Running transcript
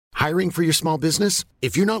Hiring for your small business?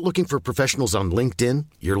 If you're not looking for professionals on LinkedIn,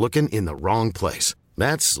 you're looking in the wrong place.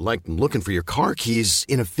 That's like looking for your car keys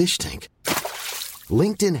in a fish tank.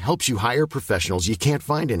 LinkedIn helps you hire professionals you can't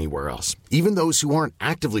find anywhere else, even those who aren't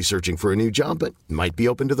actively searching for a new job but might be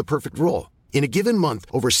open to the perfect role. In a given month,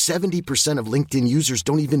 over 70% of LinkedIn users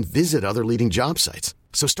don't even visit other leading job sites.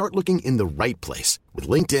 So start looking in the right place. With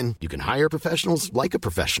LinkedIn, you can hire professionals like a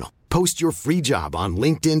professional. Post your free job on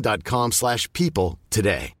linkedin.com/people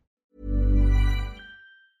today.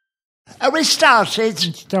 Are we started?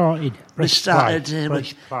 We started.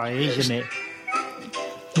 Press play, isn't it?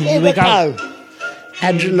 Here we go.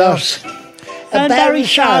 Andrew Loss and Barry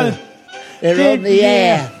Show. They're on the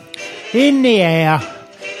air. In the air.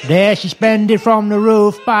 They're suspended from the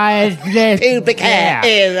roof by their pubic hair.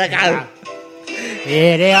 Here they go.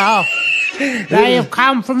 Here they are. They have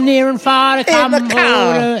come from near and far to come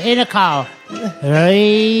in a car.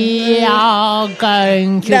 They are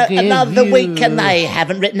going to give another you... week and they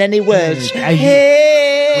haven't written any words.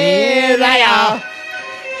 Here they are.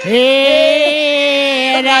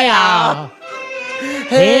 Here they are.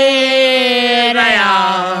 Here they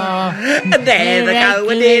are. And there they go,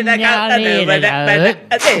 and here they go, and there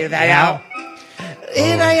they are.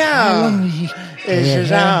 Here they are. This is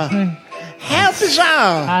bizarre. How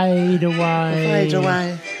bizarre. Fade away. Fade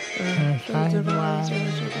away.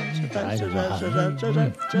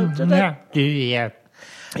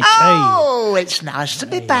 Oh, it's nice to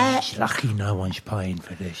be back. It's lucky no one's paying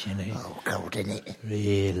for this, isn't it? Oh, God, isn't it?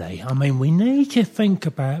 Really? I mean, we need to think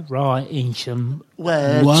about writing some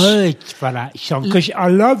words for that song, because I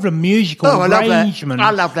love the musical arrangement.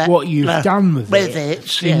 I love that. What you've done with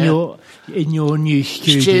it in your new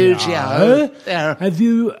studio. Yeah. Have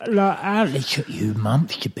you, it took you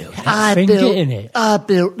months to build that thing, didn't it? I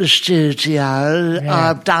built the studio. Yeah.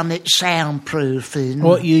 I've done it soundproofing.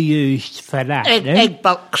 What you used for that? Egg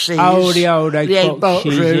boxes. Oh, the old egg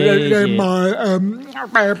boxes. In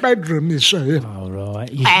my bedroom, you see. Oh,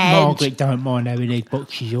 right. Margaret don't mind having egg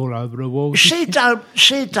boxes all over the wall. She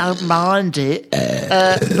don't mind it,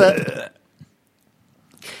 but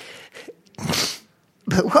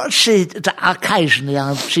what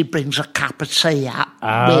occasionally she brings a cup of tea up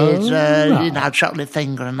with, chocolate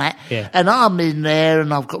finger and that. Yeah. And I'm in there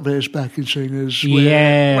and I've got various backing singers.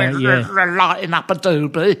 We're lighting up a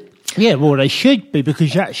doobie. Yeah, well, they should be,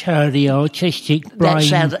 because that's how the artistic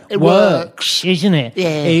brain works, isn't it?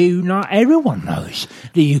 Yeah. Not everyone knows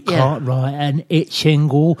that you can't write an hit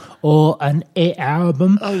single or an hit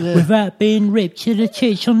album without being ripped to the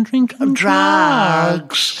tits on drink and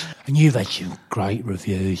drugs. And you've had some great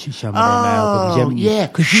reviews of some of them albums, haven't you? Yeah,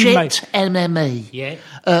 shit MME. Yeah.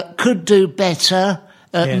 Could do better.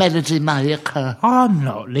 Melody Maker. I'm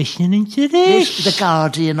not listening to this. The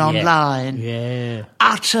Guardian online. Yeah.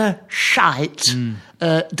 Utter shite.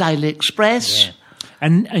 Daily Express. Yeah.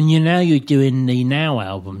 And you're doing the Now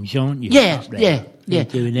albums, aren't you? Yeah.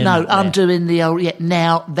 Doing them I'm doing the old. Yeah,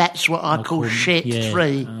 Now that's what I call shit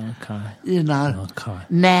free. Okay. Okay.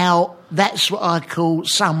 Now that's what I call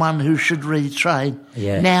someone who should retrain.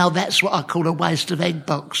 Yeah. Now that's what I call a waste of egg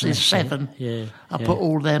boxes. 7. Yeah. I put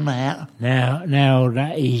all them out. Now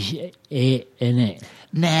that is it, innit?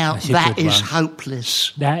 Now that is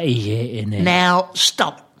hopeless. That is it, innit? Now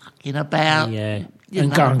stop fucking about. Yeah.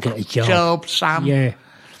 And go and get a job. Son. Yeah.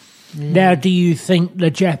 Now, do you think the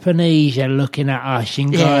Japanese are looking at us and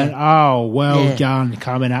going, oh, well done,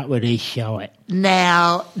 coming up with this shite?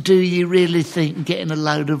 Now, do you really think getting a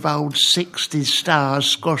load of old 60s stars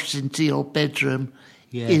squashed into your bedroom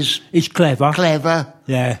is... It's clever. Clever.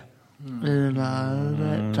 Yeah.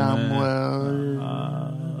 That done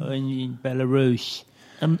well. In Belarus.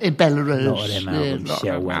 In Belarus. A lot of them albums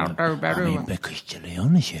sell well. I mean, because to be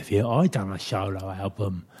honest with you, I done a solo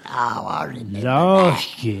album. Oh, I remember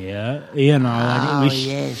last year, and it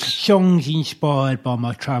was songs inspired by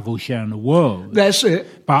my travels around the world. That's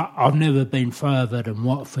it. But I've never been further than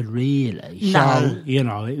Watford, really. No.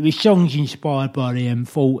 So, it was songs inspired by the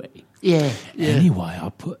M40. Yeah. Anyway,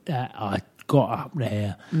 I got up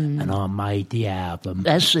there and I made the album.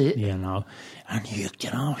 That's it. And you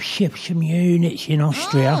ship some units in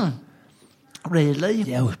Austria. Really?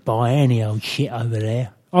 They'll buy any old shit over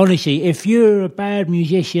there. Honestly, if you're a bad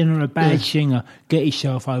musician or a bad singer, get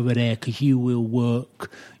yourself over there, because you will work,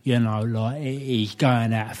 like it is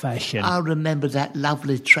going out of fashion. I remember that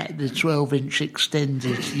lovely track, the 12-inch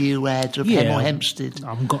extended you had of Hemel Hempstead.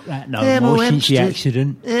 I haven't got that no more since the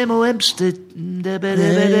accident. Hemel Hempstead.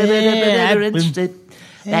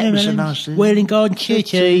 That was a nice thing. Welling Garden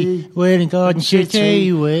City. Welling Garden City.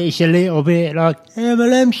 It's a little bit like Hemel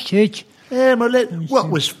Hempstead. What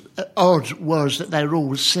was odd was that they were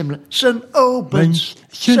all similar. St Albans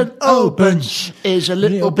is a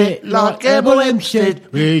little bit like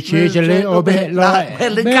Hempstead, which is a little bit like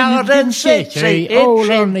Welling Garden City, all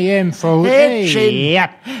on the M40.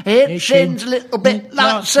 Hitchin's a little bit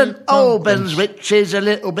like St Albans, which is a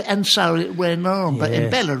little bit, and so it went on. But in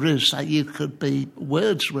Belarus, you could be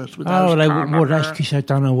Wordsworth with those. That's because I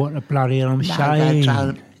don't know what the bloody I'm saying. They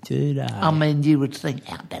don't. Do they? I mean, you would think,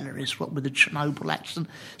 Belarus, what with the Chernobyl accent?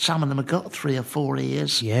 Some of them have got 3 or 4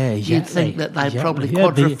 ears. Yeah, exactly. You'd think that they'd probably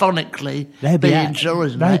quadrophonically be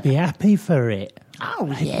enjoying that. They'd be happy for it. Oh,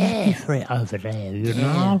 they'd be happy for it over there, you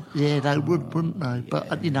know? Yeah, they would, wouldn't they? But,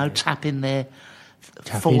 tapping their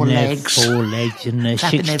four legs and their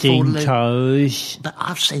 16 toes. But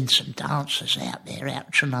I've seen some dancers out there, out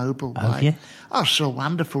Chernobyl. Have you? I saw a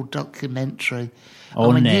wonderful documentary.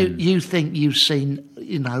 Them. You think you've seen,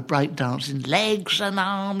 breakdancing, legs and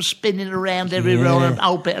arms spinning around everywhere on a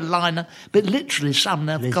whole bit of liner, but literally some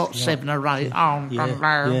have got 7 or 8 arms.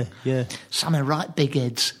 Yeah. Some are right big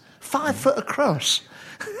heads, 5 foot across.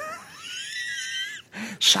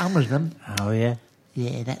 Some of them. Oh, yeah.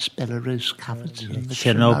 Yeah, that's Belarus covered in the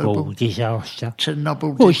Chernobyl disaster.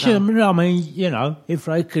 Chernobyl. I mean, if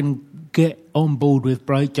they can get on board with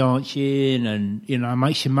breakdancing and,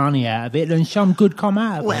 make some money out of it, then some good come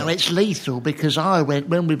out of it. Well, it's lethal because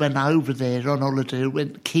when we went over there on holiday, we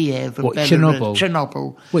went to Kiev and Belarus.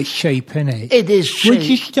 Chernobyl. Well, it's cheap, isn't it? It is cheap. Where'd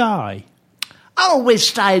you stay? Oh, we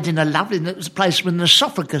stayed in a lovely place with an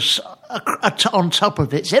esophagus on top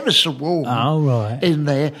of it. It's ever so warm. Oh, right. In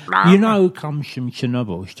there. You know who comes from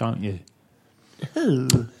Chernobyl, don't you? Who?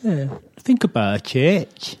 Yeah. Think about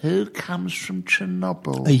it. Who comes from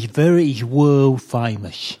Chernobyl? He's world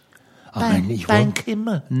famous. Ban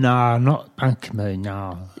Ki-moon? No, not Ban Ki-moon,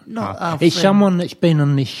 no. It's someone that's been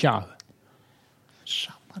on this show.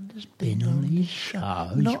 Someone that's been on this show?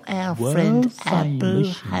 Not our world friend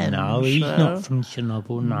famous. Abu Hamza. No, he's not from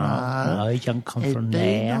Chernobyl, no. He doesn't come from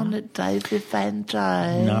there. He's been on it, David Van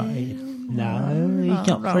Dyke. No, he's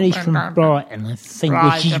not from. He's from Brighton, I think,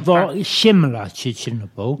 which is very similar to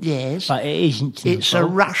Chernobyl. Yes, but it isn't Chernobyl. It's a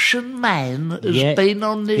Russian man who's been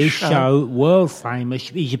on this show. World famous.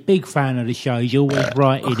 He's a big fan of the show. He's always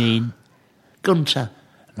writing in. Gunter.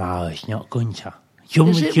 No, it's not Gunter.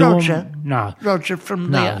 Is it Roger? No. Roger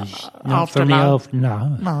from the Afterlife?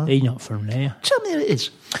 No, he's not from there. Tell me who it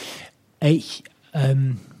is. It's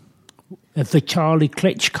Vitaly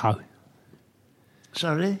Klitschko.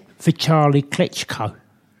 Sorry? Vitaly Klitschko.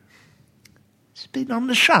 He's been on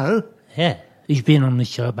the show? Yeah, he's been on the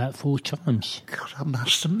show about 4 times. God, I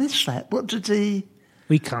must have missed that. What did he...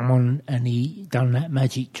 We come on and he done that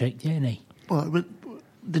magic trick, didn't he? What?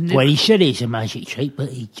 Well, he said it's a magic trick, but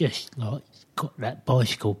he just, got that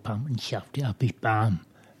bicycle pump and shoved it up his bum,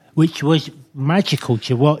 which was magical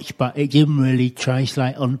to watch, but it didn't really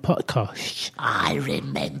translate on podcasts. I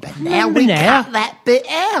remember now. We cut that bit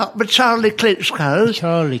out. But Charlie Klitschko.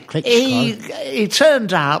 He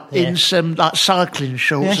turned up in some cycling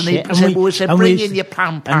shorts, and he said, "Bring in your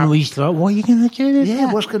pump up." And we was like, "What are you going to do?"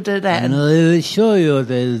 Yeah, what's going to do that? And I will show you.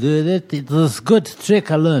 It was a good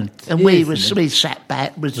trick I learned. And we sat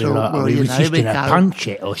back. We thought, we was just going to punch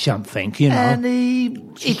it or something, And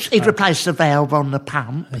he replaced the valve on the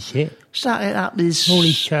pump. That's it. Started up his... All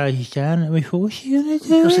his charges down, and we thought, what's he going to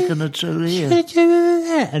do? What's he going to do here? What's he going to do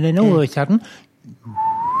that? And then all of a sudden...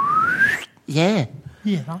 Yeah.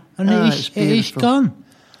 And it's gone.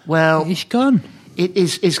 Well... It's gone.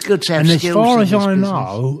 It's good to have skills. And as far as I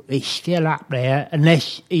know, it's still up there,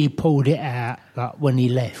 unless he pulled it out when he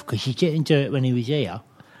left, because he didn't do it when he was here.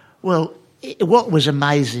 Well... What was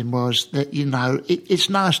amazing was that, it's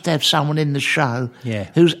nice to have someone in the show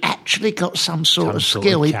who's actually got some sort of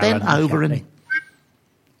skill. He bent over and...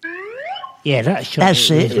 Yeah, that's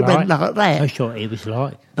it. It went like that. That's what he was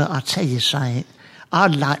like. But I tell you something, I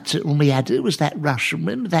liked it when we had it was that Russian,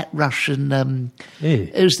 remember that Russian,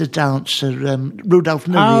 who's the dancer, Rudolf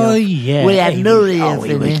Nureyev? Oh, yeah. We had Nureyev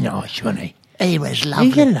in it. He was nice, wasn't he? He was lovely.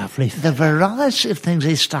 He's a lovely The variety of things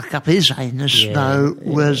he stuck up his anus, though,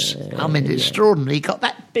 was, extraordinary. He got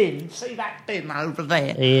that bin, see that bin over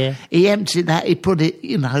there? Yeah. He emptied that, he put it,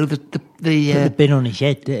 the bin on his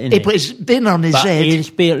head, didn't he? He put his bin on his head.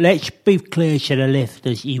 Let's be clear to the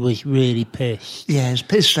listeners, he was really pissed. Yeah, he was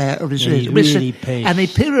pissed out of his head. He was really pissed. And he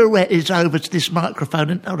pirouetted over to this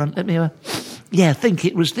microphone and, hold on, let me... I think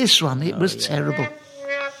it was this one. It was terrible.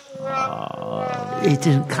 Oh, he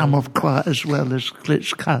didn't come off quite as well as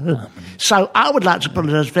Klitschko. So I would like to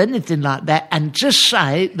apologise for anything like that and just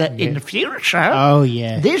say that in the future,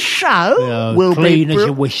 this show will be... clean as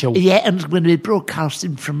a whistle. Yeah, and we're going to be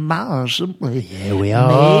broadcasting from Mars, aren't we? Yeah, we are.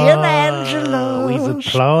 Me and Angela. We've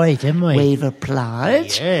applied, haven't we? We've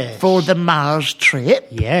applied for the Mars trip.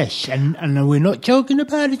 Yes, and we're not talking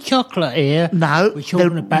about the chocolate here. No, we're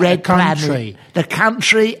talking about red the country. Planet, the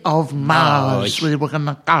country of Mars. We were going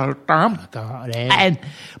to go there. And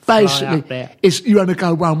basically, you only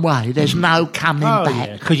go one way. There's no coming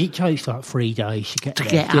back. Because it takes like 3 days to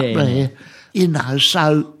get up there. You know,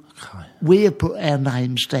 so we have put our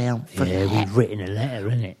names down for that. Yeah, we've written a letter,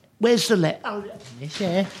 innit? Where's the letter? Oh, it's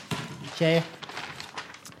there.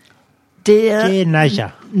 Dear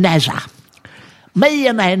Nazza, me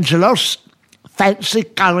and Angelos fancy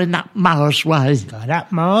going up Mars way. Going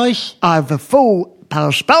up Mars? I have a full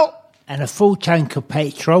passport. And a full tank of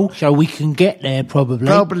petrol, so we can get there probably.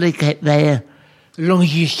 Probably get there. As long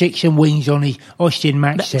as you stick some wings on the Austin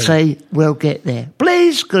Maxi. See, we'll get there.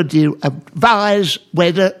 Please, could you advise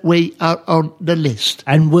whether we are on the list?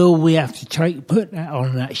 And will we have to put that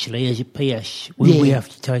on, actually, as a PS? Will we have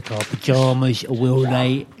to take our pyjamas, or will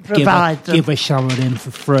they give us some of them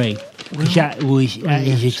for free? Because that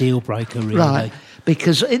is a deal breaker, really. Right.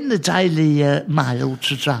 Because in the Daily Mail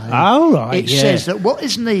today, it says that what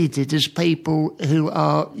is needed is people who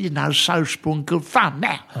are, sociable and good fun.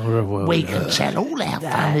 Now, we can tell all our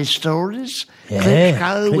funny stories.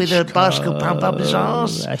 Klitschko with a bicycle pump up his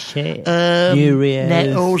arse. That's it.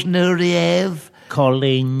 Nettles, Nureyev.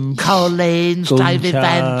 Collins, Gunther, David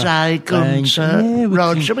Van Dyke, Gunther,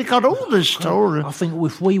 Roger. We got all the stories. I think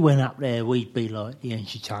if we went up there, we'd be like the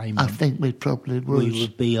entertainment. I think we probably would. We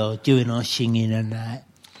would be doing our singing and that,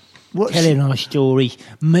 telling our stories,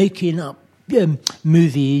 making up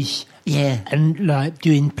movies. Yeah. And like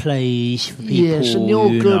doing plays for people. Yes, and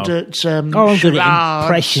you're good at I'm good at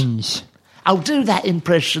impressions. I'll do that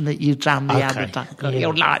impression that you've done the other day. Yeah.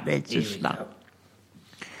 You'll like that, just like.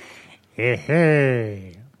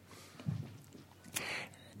 Hey.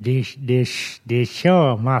 This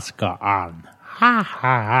show must go on. Ha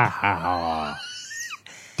ha ha ha.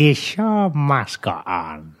 This show must go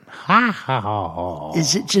on. Ha ha ha.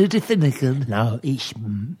 Is it Judy Finnegan? No, it's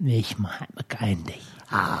Mahatma Gandhi.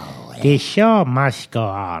 Oh, yeah. This show must go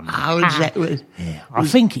on. Oh, exactly. Yeah, I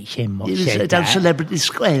think it's him what said that. He was Celebrity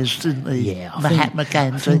Squares, didn't he? Yeah, Mahatma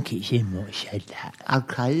Gandhi. I think it's him what said that.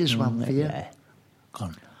 Okay, here's one for you. Go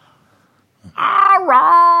on. All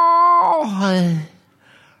right.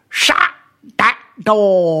 Shut that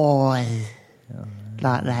door.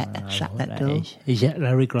 Like that. Shut that door. Is that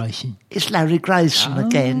Larry Grayson? It's Larry Grayson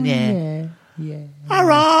again, yeah. All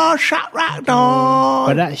right, shut that door.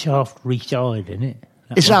 But that's after he died, isn't it?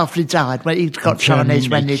 It's after he died. Well, he got Chinese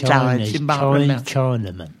when he died. Chinaman. He's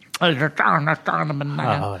a Chinaman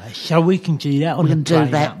now. So we can do that on the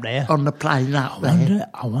plane up there. On the plane up there.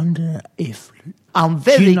 I wonder if...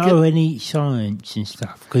 do you know any science and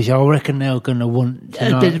stuff? Because I reckon they're going to want to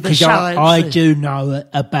know. A bit of a science. I do know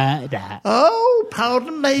about that. Oh,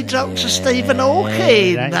 pardon me, Dr. Stephen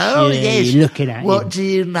Hawking. Yes. You're looking at What do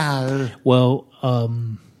you know? Well,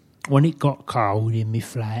 when it got cold in my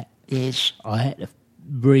flat, yes, I had to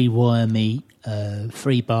rewire me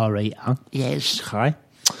 3-bar heater. Yes. Okay.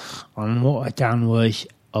 And what I done was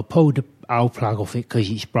I pulled the old plug off it because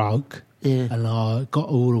it's broke. Yeah. And I got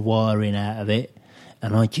all the wiring out of it,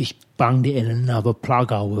 and I just bunged it in another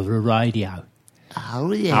plug hole with a radio.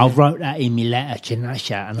 Oh, yeah. I wrote that in my letter to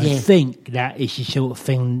Nasha, and I think that is the sort of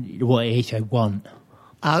thing what it is they want.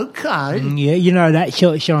 Okay. Yeah, you know, that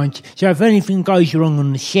sort of science. So if anything goes wrong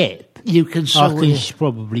on the ship, you can sort I can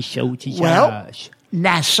probably sort it out. Well,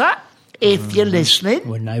 NASA, if you're listening...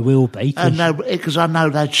 Well, they will be. Because I know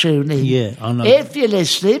they tune in. Yeah, I know. If you're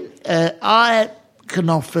listening, I can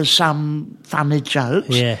offer some funny jokes.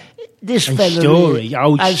 Yeah. This and fella stories,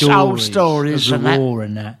 old stories of the war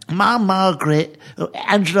and that. My Margaret,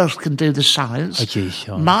 Angelos can do the science. I do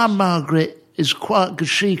science. My Margaret is quite good.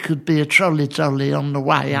 She could be a trolley dolly on the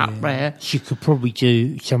way up there. She could probably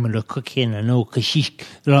do some of the cooking and all, because she's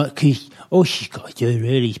like, all she's got to do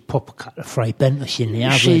really is pop a couple of Frey Bentleys in the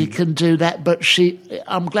oven. She can do that, but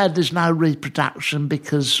I'm glad there's no reproduction,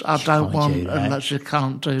 because I don't want, unless she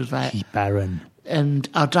can't do that. She's barren. And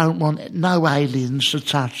I don't want no aliens to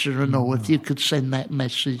touch her and all. If you could send that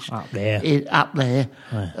message up there,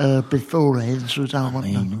 beforehand, so I don't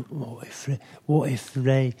want them. What if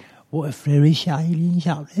there is aliens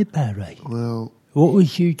up there, Barry? Well, what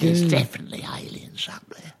would you do? There's definitely aliens up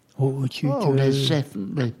there. What would you do? There's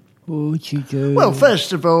definitely. What would you do? Well,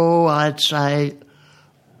 first of all, I'd say,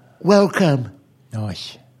 welcome.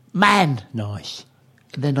 Nice. Man. Nice.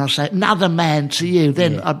 And then I say, another man to you.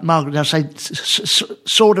 Then Margaret, I say,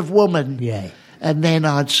 sort of woman. Yeah. And then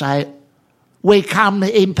I'd say, we come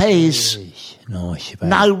in peace. Nice.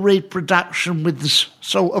 No reproduction with this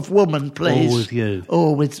sort of woman, please. Or with you.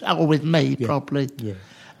 Or with me, probably.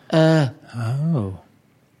 Yeah.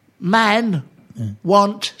 Man,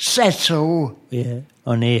 want, settle. Yeah,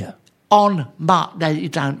 on here. On Mark. No, you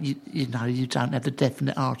don't. You know, you don't have the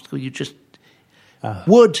definite article. You just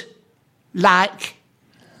would, like,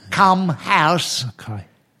 come, house. Okay.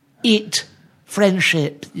 It,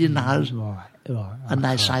 friendship. You know. Right. And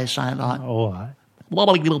they say something like, all right. Yeah. You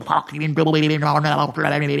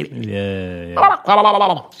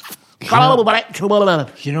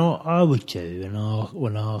know what I would do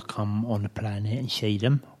when I come on the planet and see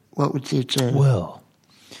them? What would you do? Well,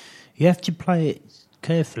 you have to play it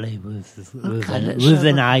carefully with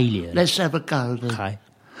an alien. Let's have a go then. Okay.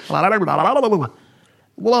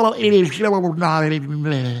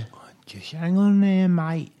 Just hang on there,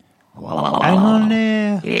 mate. Hang on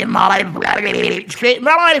there. Hang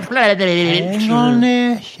on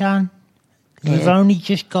there, son. We've only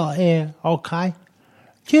just got here, okay?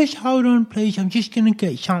 Just hold on, please. I'm just going to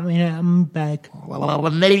get something out of my bag.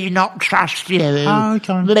 Me not trust you. Hold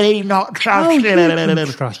on. Me not trust you.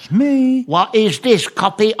 Don't trust me. What is this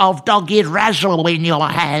copy of Dogged Razzle in your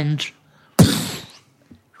hand?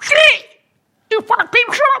 Shit! You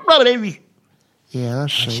fucking shot, buddy. Yeah, I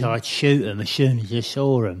see. So I'd shoot him as soon as I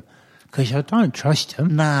saw him. Because I don't trust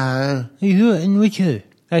him. No. You wouldn't, would you?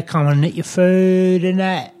 They come and eat your food and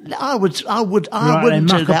that. I wouldn't they do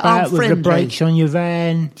muck that. about I'm with friendly. the brakes on your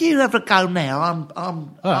van. You have a go now.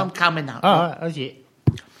 I'm coming up. All right, that's it.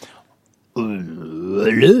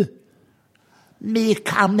 Hello? Me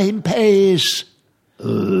come in peace.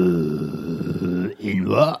 In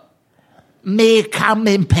what? Me come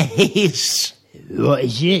in peace. What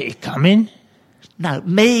is it? Coming? No,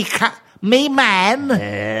 me man.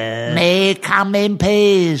 Me come in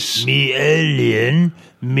peace. Me alien.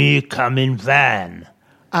 Me come in van.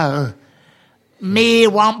 Oh. Me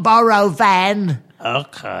want borrow van.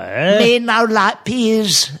 Okay. Me no like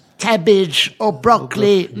peas, cabbage or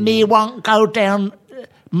broccoli. Me want go down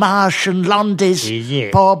Marsh and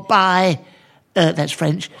Londis for buy, that's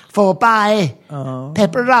French, for buy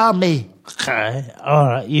pepperami. Okay,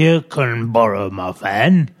 alright, you can borrow my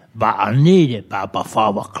van, but I need it by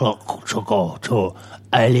 5 o'clock to go to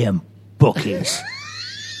Alien Bookings.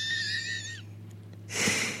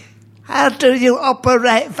 How do you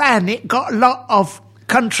operate van? It got a lot of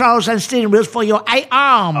controls and steering wheels for your 8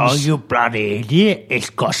 arms. Oh, you bloody idiot. It's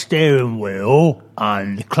got steering wheel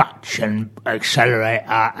and clutch and accelerator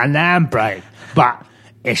and handbrake. But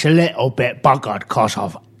it's a little bit buggered because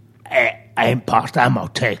I ain't passed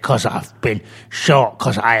MOT because I've been short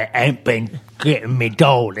because I ain't been getting me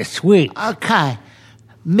dough this week. Okay.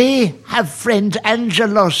 Me have friend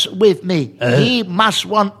Angelos with me. He must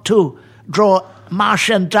want to draw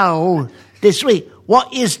Martian dough this week.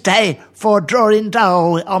 What is day for drawing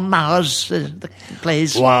dough on Mars,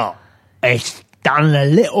 please? Well, it's done a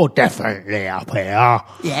little differently up here.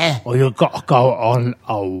 Yeah. Well, you've got to go on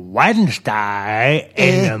a Wednesday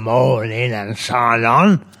in the morning and sign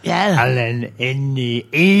on. Yeah. And then in the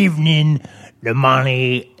evening, the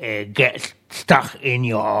money gets stuck in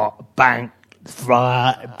your bank for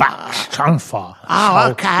back transfer. Oh,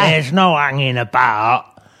 so okay. There's no hanging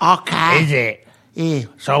about. Okay. Is it? Yeah.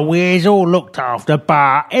 So we're all looked after,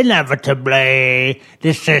 but inevitably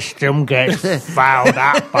the system gets fouled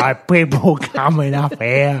up by people coming up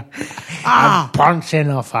here and punching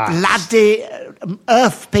off us. Bloody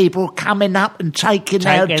Earth people coming up and taking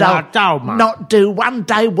our dough, man. Not do one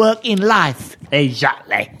day work in life.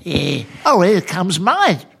 Exactly. Yeah. Oh, here comes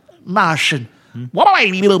my Martian. Why are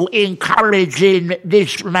you encouraging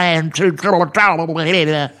this man to draw dough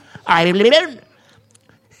here?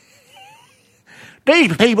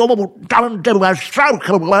 These people don't do a stroke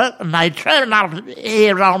of work and they turn up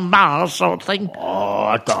here on Mars sort of thing. Oh,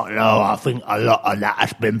 I don't know. I think a lot of that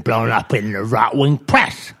has been blown up in the right-wing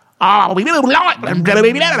press. Oh, we don't like them, do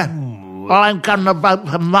we? I'm going to vote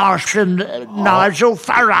for Martian Nigel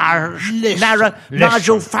Farage.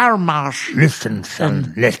 Nigel Farage. Listen,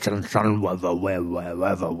 son, whether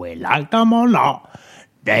we like them or not,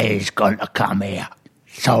 they's going to come here.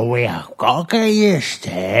 So we have got to get used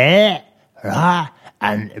to it. Right,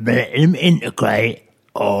 and let them integrate,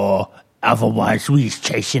 or otherwise we're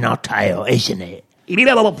chasing our tail, isn't it? We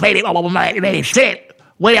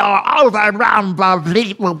are overrun by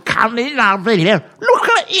people coming over here. Look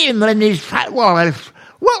at him and his fat wife.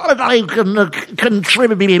 What are they going to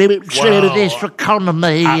contribute to this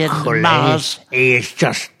economy in Mars? He's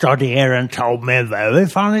just stood here and told me a very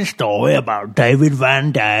funny story about David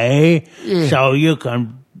Van Day. Yeah. So you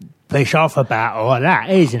can piss off about all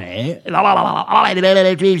that, isn't it?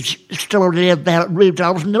 Story about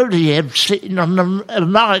Rudolph Nureyev sitting on the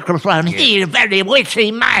microphone. Yeah. He's a very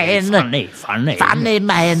witty man. Funny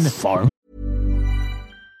man.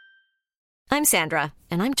 I'm Sandra,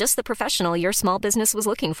 and I'm just the professional your small business was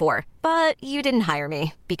looking for. But you didn't hire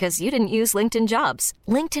me because you didn't use LinkedIn Jobs.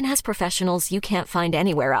 LinkedIn has professionals you can't find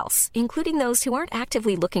anywhere else, including those who aren't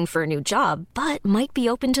actively looking for a new job, but might be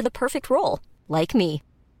open to the perfect role, like me.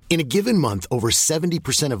 In a given month, over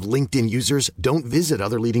 70% of LinkedIn users don't visit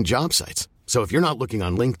other leading job sites. So if you're not looking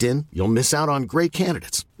on LinkedIn, you'll miss out on great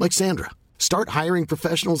candidates like Sandra. Start hiring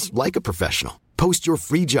professionals like a professional. Post your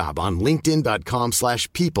free job on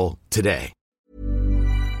linkedin.com/people today.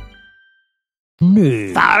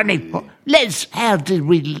 No. Funny. How did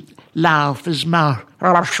we laugh as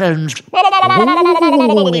Martians? Let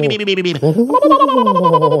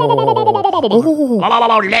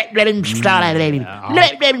them start, baby.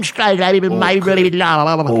 Let them start, baby.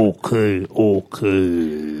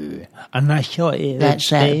 Okay. And that's what it That's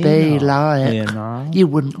that be like. You know? You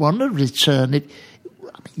wouldn't want to return it.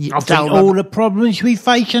 I think all the problems we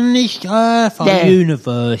face on this earth are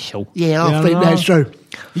universal. Yeah, I think that's true.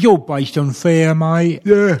 It's all based on fear, mate.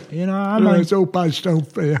 Yeah. You know what I mean? It's all based on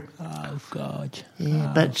fear. Oh, God.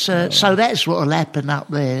 Yeah, but so that's what will happen up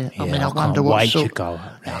there. Yeah, I mean, I wonder what sort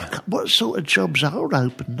of jobs are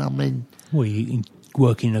open. I mean... Well, you can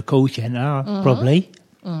work in a call centre, probably.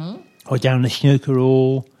 Mm-hmm. Or down the snooker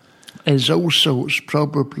hall. There's all sorts,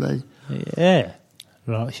 probably. Yeah.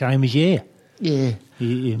 Like same as here. Yeah.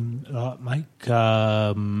 You make,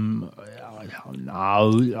 I don't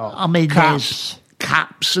know. I mean, cups. There's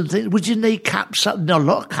cups and things. Would you need cups? Not a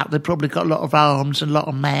lot of cups. They've probably got a lot of arms and a lot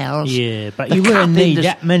of mouths. Yeah, but you wouldn't need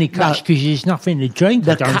that many cups because there's nothing to drink,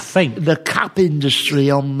 I don't think. The cup industry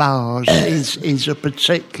on Mars is a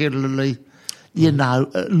particularly...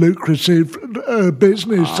 lucrative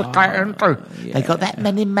business to get into. Yeah. They got that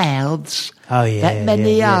many mouths, that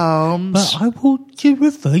many arms. But I will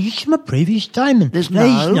refer you to my previous statement. There's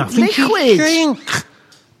nothing liquid. To drink.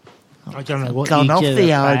 I don't know what gone you off do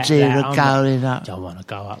the about idea that. of going up. I don't want to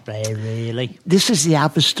go up there, really. This is the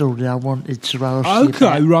other story I wanted to ask you about.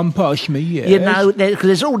 Okay, run past me, yes. You know,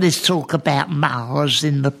 there's all this talk about Mars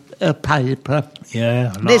in the paper.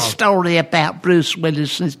 Yeah, I know. This story about Bruce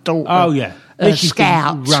Willis's daughter. Oh, yeah.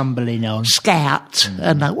 Scout. Rumbling on. Scout.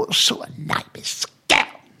 And what sort of name is Scout?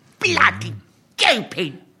 Bloody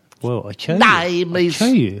stupid. Well, I tell you.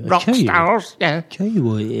 Rock stars. Yeah. I tell you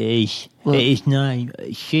what it is. What? It is named.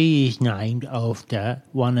 She is named after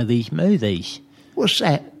one of these movies. What's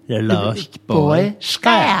that? The Last Boy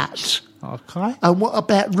Scout. Okay. And what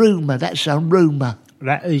about Rumour? That's on Rumour.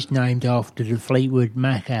 That is named after the Fleetwood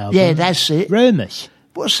Mac album. Yeah, that's it. Rumours.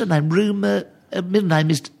 What's the name? Rumour. Middle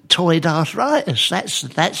name is Toyd Arthritis.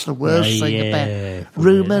 That's the worst thing about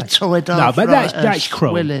Rumour, Toyd Arthritis. No, but that's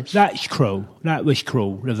cruel. Willis. That's cruel. That was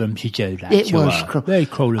cruel of them to do that. It was cruel. Very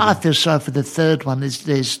cruel of them. I feel sorry for the third one.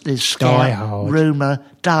 There's Scout, Die Hard. Rumour,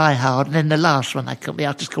 Die Hard, and then the last one I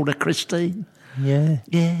just called her Christine. Yeah.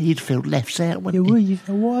 Yeah, you'd feel left out, wouldn't you?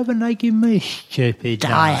 Why haven't they given me stupid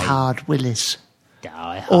Die Hard Willis.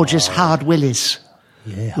 Die Hard. Or just Hard Willis.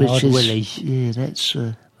 Yeah, Hard Willis. Yeah, that's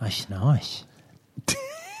nice.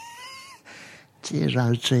 Dear,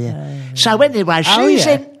 oh dear. So anyway, she's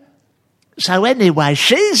in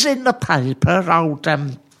the paper, old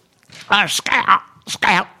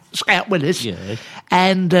Scout Willis. Yes.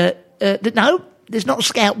 And no, there's not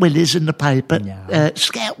Scout Willis in the paper. No.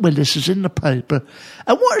 Scout Willis is in the paper.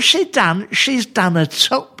 And what has she done? She's done a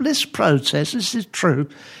topless protest. This is true.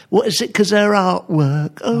 What is it? Because her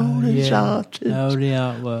artwork. There's artists. Oh, the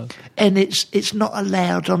artwork. And it's not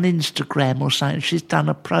allowed on Instagram or something. She's done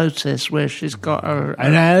a protest where she's got her...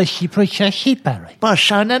 And how she protested, Barry? By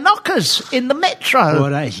showing her knockers in the metro. Well,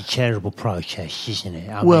 that is a terrible protest, isn't it?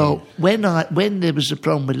 I mean, when there was a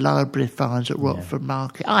problem with library fines at Rockford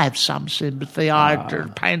Market, I have some sympathy. I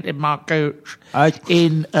painted my gooch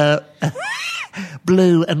in...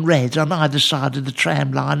 blue and red on either side of the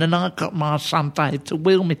tram line, and I got my son Dave to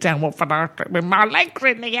wheel me down Watford Market with my legs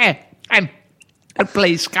in the air. And the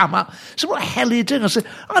police come up. So what the hell are you doing? I said,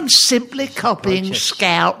 I'm simply copying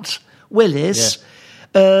Scout Willis.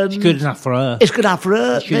 Yeah. It's good enough for her. It's good enough for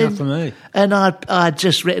her. It's good enough for me. And I'd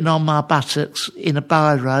just written on my buttocks in a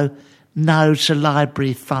biro, no to library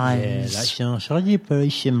Yeah, fines. that's nice. I did a very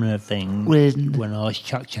similar thing When I was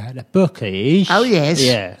chucked out of bookies. Oh, yes.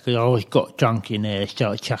 Yeah, because I always got drunk in there,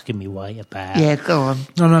 started chucking me weight about. Yeah, go on.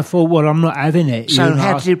 And I thought, well, I'm not having it. So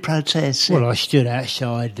how did you protest it? Well, I stood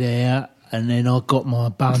outside there, and then I got my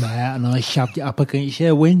bum out and I shoved it up against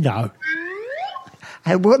their window.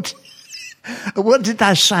 And what did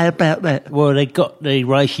they say about that? Well, they got the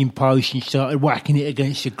racing post and started whacking it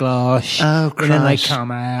against the glass. Oh, Christ. And then they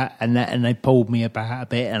come out and they pulled me about a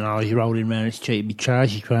bit, and I was rolling around the street with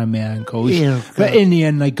trousers around my ankles. Yeah, but in the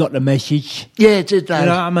end, they got the message. Yeah, did they? You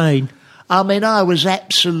know what I mean? I mean, I was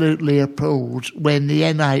absolutely appalled when the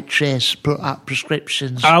NHS put up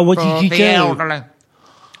prescriptions Oh, what for did you the do? elderly.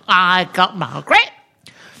 I got Margaret.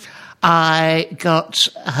 I got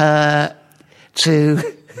her to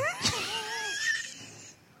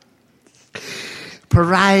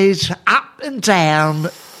parade up and down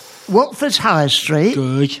Watford High Street.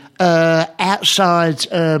 Good. Outside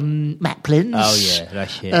Maplin's. Oh, yeah,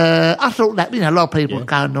 that's it. I thought that, a lot of people were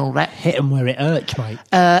going and all that. Hit them where it hurts, mate.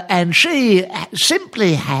 And she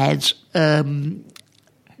simply had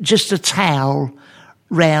just a towel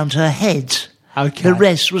round her head. Okay. The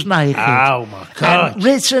rest was naked. Oh, my God. And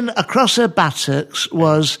written across her buttocks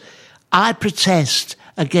was, I protest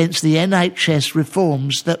against the NHS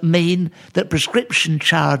reforms that mean that prescription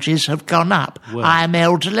charges have gone up. Well. I am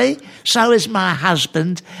elderly, so is my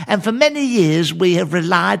husband, and for many years we have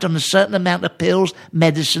relied on a certain amount of pills,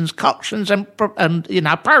 medicines, concoctions and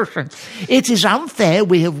potions. It is unfair.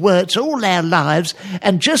 We have worked all our lives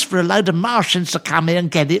and just for a load of Martians to come here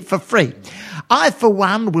and get it for free. I, for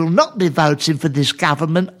one, will not be voting for this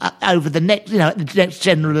government over the next, at the next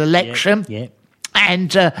general election. Yeah.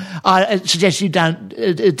 And I suggest you don't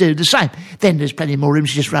do the same. Then there's plenty more room.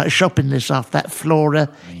 She just wrote a shopping list off that. Flora,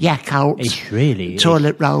 Yakult,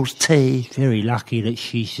 toilet rolls, tea. Very lucky that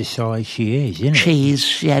she's the size she is, isn't it? Cheese.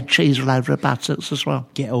 She had cheese all over her buttocks as well.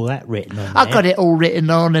 Get all that written on I there. got it all written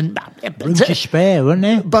on. And Room to spare, wasn't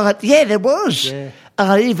there? But, yeah, there was. Yeah.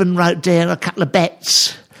 I even wrote down a couple of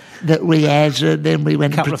bets that we had, then we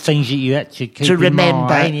went... A couple of things that you had to keep to in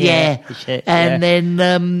remember, mind. And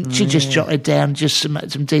then she just jotted down just some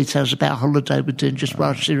details about a holiday we're doing, just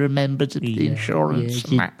while she remembered the insurance.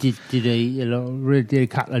 Yeah. Did a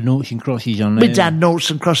couple of noughts and crosses on there? We'd done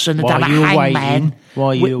noughts and crosses and done a hangman.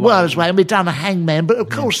 While you were waiting? Well, I was waiting. We'd done a hangman, but of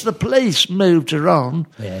course the police moved her on,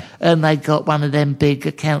 and they got one of them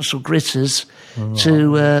big council gritters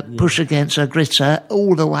to push against her gritter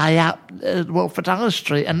all the way up Watford High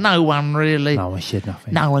Street, and no one said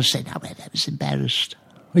nothing. No one said nothing. That was embarrassed.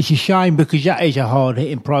 It's a shame because that is a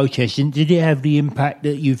hard-hitting protest. And did it have the impact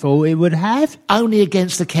that you thought it would have? Only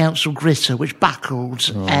against the council gritter, which buckled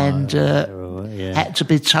and had to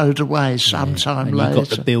be towed away sometime later. You got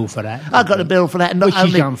the bill for that? I got the bill for that. And which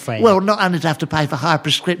is unfair. Well, not only to have to pay for high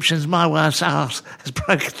prescriptions, my wife's arse has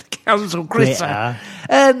broken the council gritter.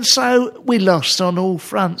 And so we lost on all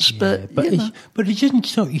fronts. But it doesn't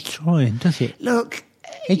stop you trying, does it? Look,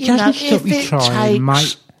 it doesn't stop you trying,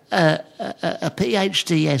 mate. A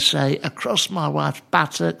PhD essay across my wife's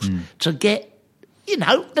buttocks to get,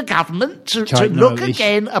 the government to look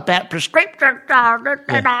again about prescription,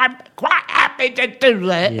 and I'm quite happy to do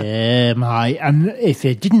that. Yeah, mate. And if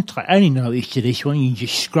you didn't take any notice to this one, you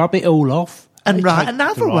just scrub it all off and write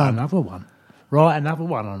another one. Write another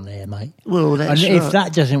one on there, mate. Well, that's and right. if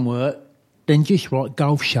that doesn't work, then just write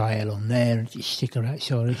golf shale on there and just stick her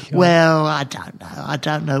outside the shop. Well, I don't know. I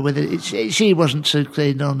don't know whether she wasn't too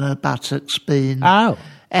keen on her buttocks being out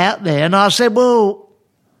there. And I said, well,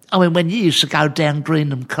 when you used to go down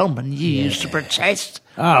Greenham Common, you used to protest.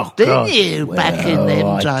 Oh, didn't God. you, back in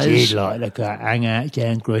them days? I did like to go hang out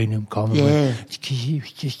down Greenham Common. Yeah. Because it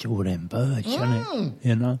was just all them birds, wasn't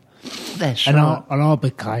it? That's and right. I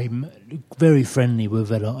became very friendly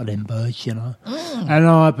with a lot of them birds, And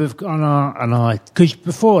because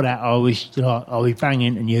before that I was banging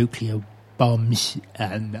into nuclear bombs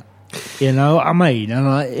and. You know what I mean?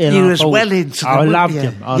 And you was well into them. I loved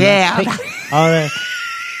them.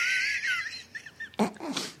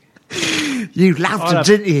 You loved them,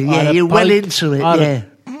 didn't you? Yeah, you're well into it, yeah.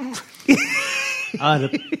 I had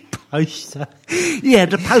a poster. Yeah,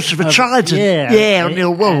 the poster of a trident. Yeah, on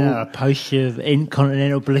your wall. A poster of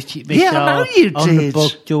intercontinental ballistic missile. Yeah, I know you did. On the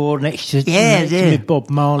bog door next to me, Bob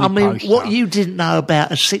Marley poster. What you didn't know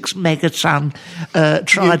about a 6 megaton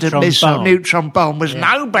trident missile, neutron bomb, was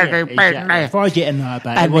nobody been there. If I didn't know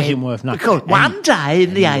about it, it wasn't worth nothing. Because one day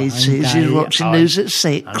in the 80s, you were watching news at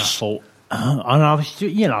 6. And I thought, and I was,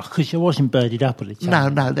 because I wasn't birded up at the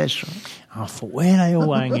time. No, that's right. I thought, where are they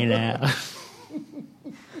all hanging out?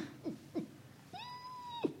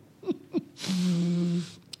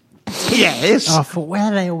 Yes. I thought, where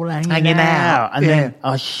are they all hanging out? And then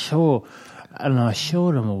I saw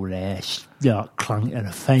them all there, like clung to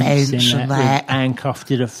the fence and that, handcuffed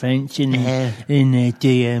to the fence in their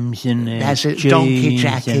DMs and their jeans. Donkey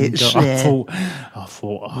jackets. I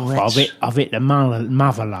thought, I've hit the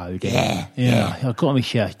mother load. Yeah. I got my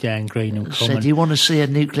shirt down, Greenham Common. So, do you want to see a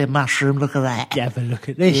nuclear mushroom? Look at that. Have a look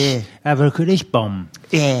at this. Yeah. Have a look at this bomb.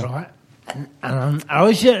 Yeah. Right. And I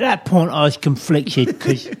was at that point. I was conflicted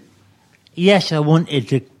because, yes, I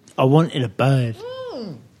wanted a bird,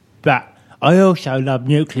 but I also love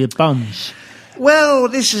nuclear bombs. Well,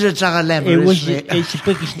 this is a dilemma, isn't it? It's the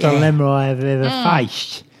biggest dilemma I have ever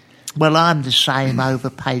faced. Well, I'm the same over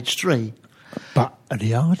page 3. But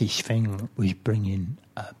the hardest thing was bringing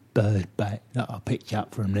a bird back that I picked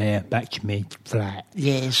up from there back to my flat.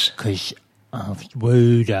 Yes. Because I've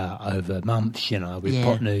wooed her over months, with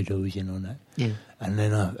pot noodles and all that. Yeah. And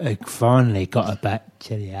then I finally got her back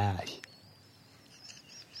to the house.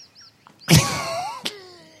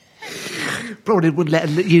 Probably wouldn't let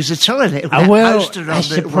her use the toilet. That's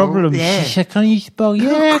the problem. Yeah. She said, can you spell?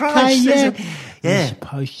 Yeah, Christ, yeah. You're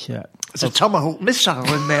supposed to. There's a tomahawk missile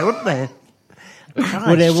in there, wasn't there? Christ.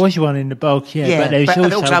 Well, there was one in the box, but there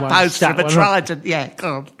was also one poster of a trident. Yeah,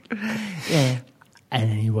 God. Yeah. And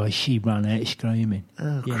anyway, she ran out screaming.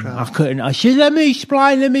 Oh, Christ. I couldn't. I said, let me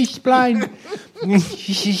explain.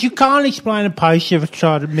 She says, you can't explain a poster of a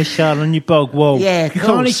trident missile on your bog wall. Yeah, you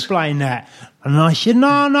can't explain that. And I said,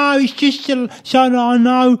 no, it's just so that I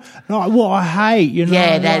know like what I hate,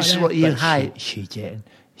 Yeah, that's like what you hate. She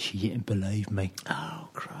didn't believe me. Oh,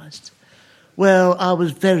 Christ. Well, I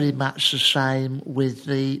was very much the same with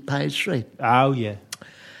the page 3. Oh, yeah.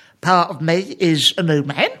 Part of me is a new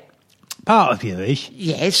man. Part of you is?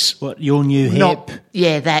 Yes. What, your new hip?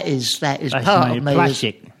 Yeah, that is part of me.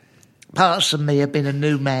 Plastic. Parts of me have been a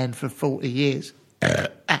new man for 40 years.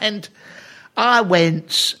 And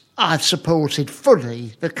I supported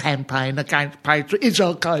fully the campaign against page 3. It's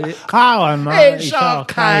archaic. Oh, I know. It's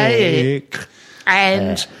archaic.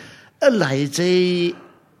 And a lady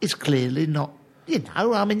is clearly not,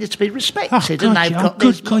 it's to be respected. And they've got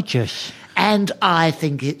this. Gorgeous. And I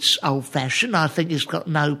think it's old-fashioned. I think it's got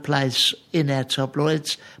no place in our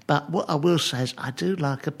tabloids. But what I will say is I do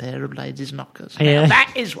like a pair of ladies' knockers. Yeah. Now,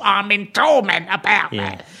 that is what I'm in torment about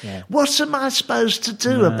that. Yeah. What am I supposed to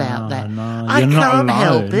do about that? No, I can't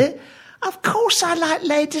help alone. it. Of course I like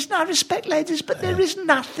ladies and I respect ladies, but there is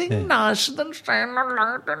nothing nicer than saying a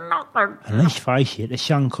lady knocker. And let's face it, the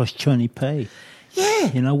sun costs 20p.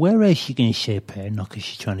 Yeah. Where else you going to see a pair of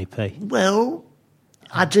knockers for 20p? Well,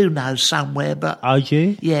 I do know somewhere, but... Oh, do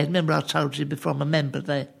you? Yeah, remember I told you before, I'm a member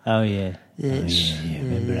there. Oh, yeah. Yes.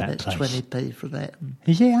 Remember that that's place. 20p for that.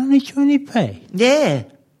 Is it only 20p? Yeah.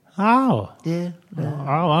 Oh. Yeah.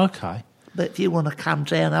 Oh, okay. But if you want to come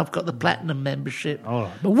down, I've got the platinum membership. All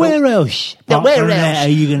right. But where else? Where else? Are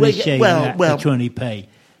you going to see that well, for 20p?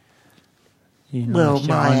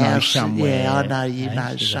 My house. Somewhere. Yeah, I know you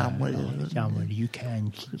know somewhere. Somewhere you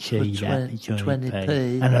can see that for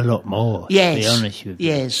 20p. And a lot more, yes. to be honest with you.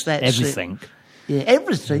 Yes, that's everything. Yeah,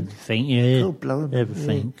 everything. Yeah. Oh,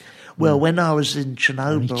 everything. Yeah. Well, when I was in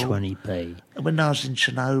Chernobyl... Only 20p. When I was in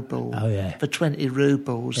Chernobyl, for 20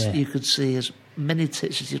 rubles, you could see as many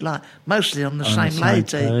tits as you like, mostly on the same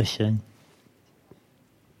lady. Person.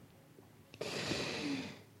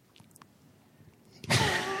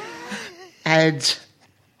 And,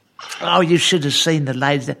 you should have seen the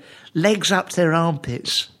ladies, legs up to their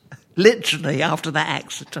armpits. Literally, after that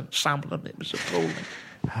accident, some of them, it was appalling.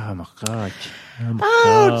 Oh, my God.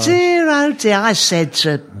 Oh, dear. I said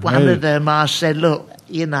to one of them, look,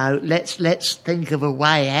 let's think of a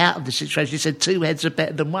way out of the situation. He said, 2 heads are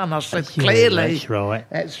better than one. I said, clearly. That's right.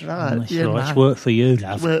 That's right. That's right. It's work for you,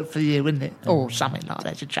 love. It's work for you, isn't it? Or something like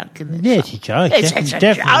that. It's a joke, isn't it? Yeah, it's a joke. It's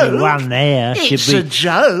definitely joke. One there. It's a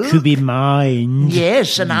joke. Should be mine.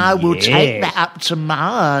 Yes, and I will take that up to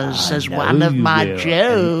Mars as one of my jokes.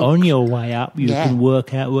 And on your way up, you can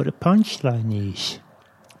work out what the punchline is.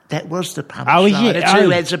 That was the punchline. Oh, is it? The 2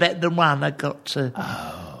 heads are better than one. I got to...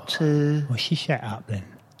 Well, she set up then.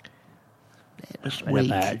 It was weak.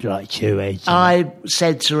 About like 2 heads. I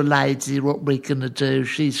said to a lady, what we're going to do?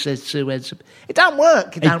 She says 2 heads. It don't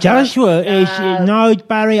work. It does work. No,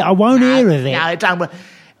 Barry, I won't hear of it. No, it don't work.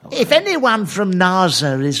 If anyone from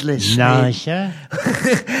NASA is listening... NASA?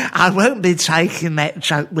 I won't be taking that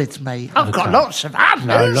joke with me. I've got lots of others.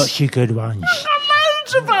 No, lots of good ones.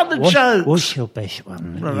 Of other jokes. What's your best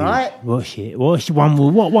one? All right. What's it? What's the one?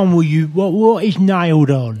 What one will you? What is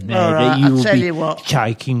nailed on there that you will be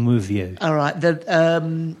taking with you? All right.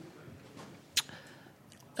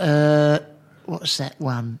 What's that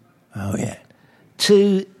one? Oh yeah.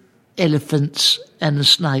 2 elephants and a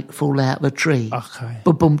snake fall out of a tree. Okay.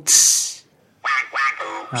 Boom, tss.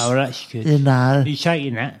 Oh, that's good. You know. Are you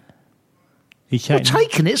taking that?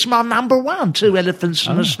 Taking it's my number one. 2 elephants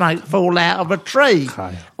and a snake fall out of a tree.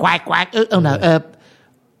 Okay. Quack, quack. Oh, no.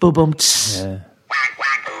 Boom, tss. Yeah.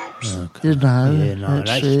 Okay. You know. Yeah, no,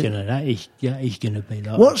 that is gonna be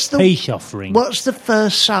like a peace offering. What's the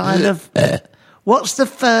first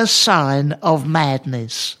sign of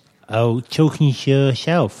madness? Oh, talking to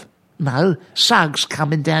yourself. No, slugs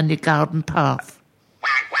coming down your garden path.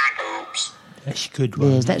 That's a good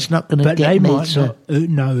one. Yeah, that's not going to get me. But they might not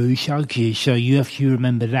know who slugs is, so you have to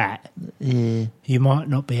remember that. Yeah. You might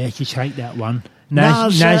not be able to take that one.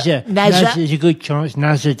 Nazza. There's a good chance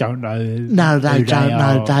Nazza don't know. No, they don't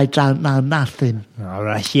know. They don't know nothing. Oh,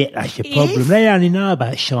 that's it. That's the problem. They only know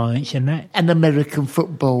about science and that. And American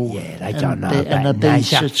football. Yeah, they don't know about and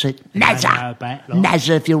obesity. Nazza,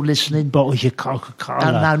 if you're listening. Bottles of Coca-Cola.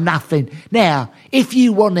 Don't know nothing. Now, if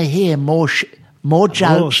you want to hear more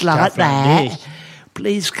jokes like that,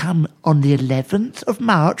 please come on the 11th of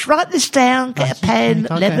March. Write this down. Get a pen.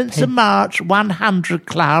 11th of March, 100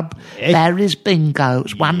 Club. Barry's Bingo.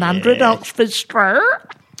 It's 100 Oxford Street.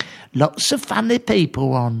 Lots of funny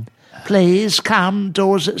people on. Please come.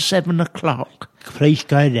 Doors at 7 o'clock. Please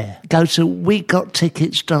go there. Go to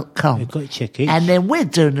wegottickets.com. We've got tickets. And then we're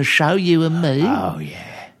doing a show, you and me. Oh,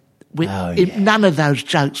 yeah. None of those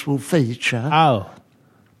jokes will feature. Oh.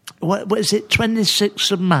 What is it,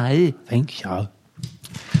 26th of May? I think so.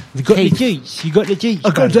 You got the Jeets? You got the Jeets?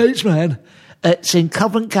 I got the Jeets, man. It's in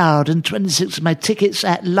Covent Garden, 26th of May. Tickets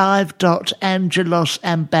at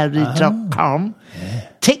live.angelosandbarry.com. Yeah.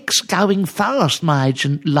 Ticks going fast, my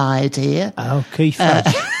agent lied here. Oh, Keith.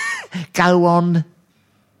 Go on,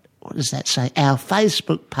 what does that say? Our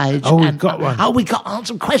Facebook page. Oh, we've got one. Oh, we got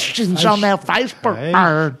answered questions on our Facebook page.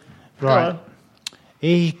 Right.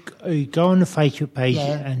 You go on the Facebook page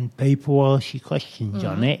and people ask you questions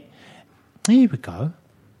on it. Here we go.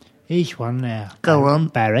 Here's one now. Go on.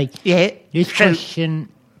 Barry. Yeah. This question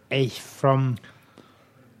is from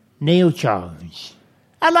Neil Jones.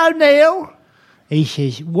 Hello, Neil. He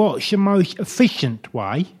says, what's the most efficient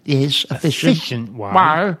way? Yes, efficient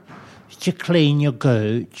way to clean your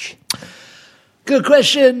gooch? Good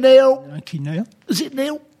question, Neil. Thank you, Neil. Is it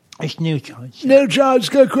Neil? It's Neil Jones. Neil Jones,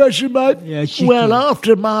 good question, mate. Yeah, well,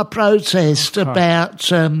 after my protest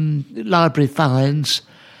about library fines,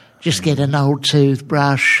 just get an old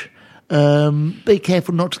toothbrush. Be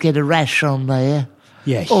careful not to get a rash on there.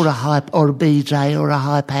 Yes. Or a bidet, or a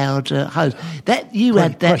high-powered hose.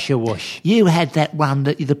 Pressure wash. You had that one,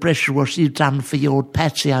 the pressure wash you done for your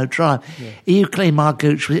patio drive. Yeah. You cleaned my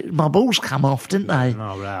gooch with it. My balls come off, didn't they?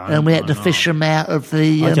 No, right. And we had to fish them out of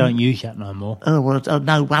the... I don't use that no more. Oh, well,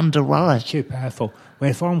 no wonder why. It's too powerful. Well,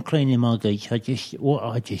 if I'm cleaning my gooch, what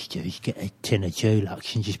I just do is get a tin of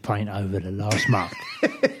Dulux and just paint over the last mark.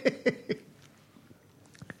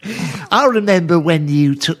 I remember when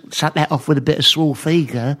you took that off with a bit of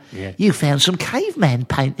Swarthega, you found some caveman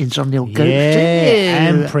paintings on your gooch,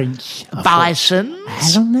 didn't you? And prints. Bisons.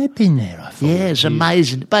 How long they've been there, I thought? Yeah, it's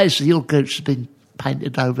amazing. Basically, your gooch has been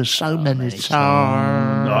painted over so many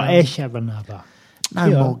times. Let's have another. No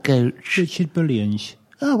more gooch. Richard Billions.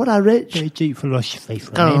 Oh, what I rich? Bit of deep philosophy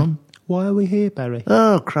from Go him. on. Why are we here, Barry?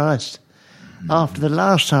 Oh, Christ. After the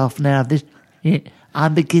last half an hour of this... Yeah,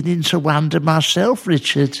 I'm beginning to wonder myself,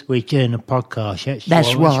 Richard. We're doing a podcast.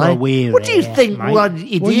 That's why we're What do you here, think, mate? what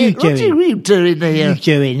idiot? What are you doing here? What are you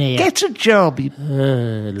doing here? Get a job, Get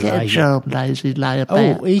a job, lazy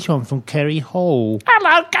layabout. Oh, here's one from Kerry Hall.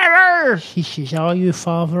 Hello, Kerry. She says, are you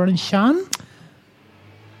father and son?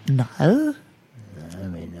 No. No.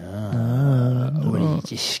 Well, it's a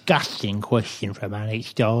disgusting question from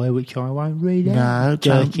Alex Dye, which I won't read out. No,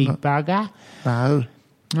 dirty bugger. No.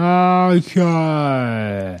 Okay.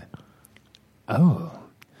 Oh.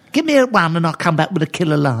 Give me one and I'll come back with a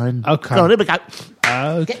killer line. Okay. Go on, here we go.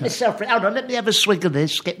 Okay. Get myself ready. Hold on, let me have a swig of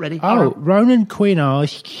this. Get ready. Oh, Ronan Quinn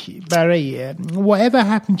asks, Barry, whatever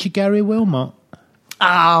happened to Gary Wilmot?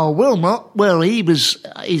 Oh, Wilmot. Well,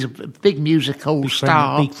 he's a big musical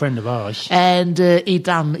star. Big friend of ours. And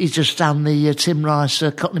he's just done the Tim Rice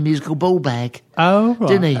Cockney musical Ball Bag. Oh, right.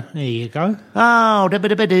 Didn't he? There you go. Oh,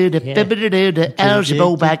 how's your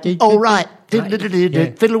ball bag? All right.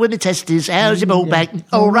 Fiddle with the testes. How's your ball bag?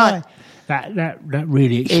 All right. That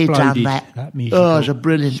really exploded. He done that. That musical. Oh, it was a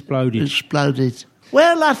brilliant. Exploded.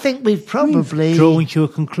 Well, I think we've probably drawn to a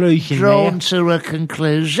conclusion.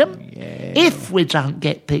 Yeah. If we don't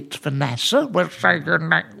get picked for NASA, we'll say your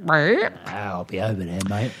next week. I'll be over there,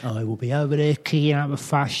 mate. I will be over there kicking up a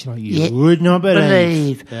fuss like you would not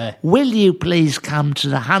believe. Yeah. Will you please come to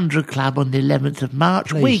the 100 Club on the 11th of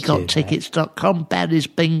March? Please we got tickets.com, Barry's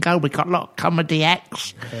Bingo. We got a lot of comedy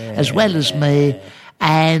acts, as well as me.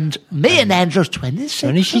 And me and Andrew's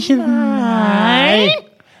 26th of May.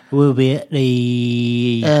 We'll be at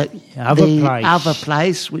the other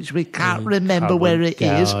place, which we can't remember where it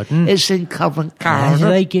is. It's in Covent Garden. How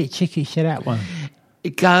do they get tickets to that one?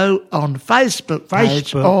 Go on Facebook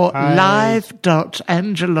page or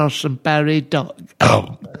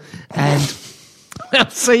live.angelosandbarry.com and I'll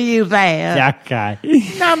see you there. Okay.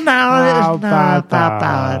 No.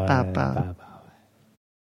 Bye.